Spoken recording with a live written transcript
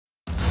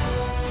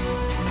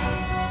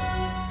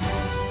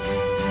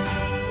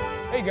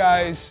Hey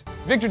guys,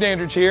 Victor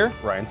Dandridge here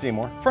Ryan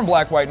Seymour. from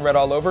Black, White, and Red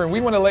All Over, and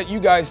we want to let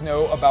you guys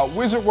know about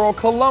Wizard World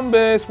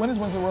Columbus. When is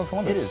Wizard World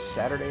Columbus? It is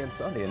Saturday and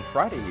Sunday and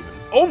Friday even.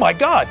 Oh my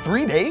God,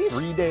 3 days?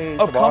 3 days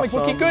of comic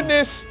awesome booky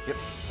goodness. Yep.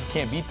 You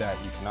can't beat that.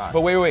 You cannot.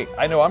 But wait,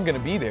 I know I'm going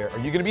to be there. Are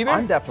you going to be there?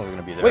 I'm definitely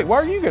going to be there. Wait, why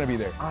are you going to be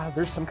there?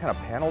 There's some kind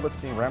of panel that's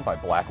being ran by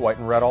Black, White,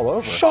 and Red All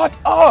Over. Shut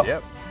up!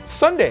 Yep.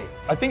 Sunday.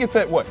 I think it's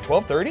at what,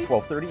 12:30?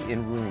 12:30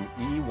 in room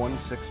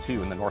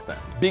E162 in the North End.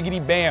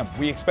 Biggity bam.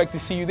 We expect to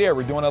see you there.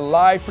 We're doing a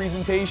live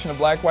presentation of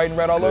Black, White, and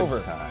Red All Good over.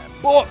 times.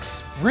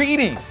 Books,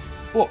 reading,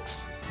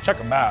 books. Check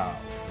them out.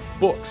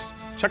 Books.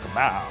 Check them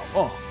out.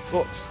 Oh,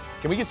 books.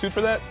 Can we get sued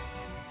for that?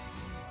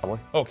 Probably.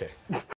 Okay.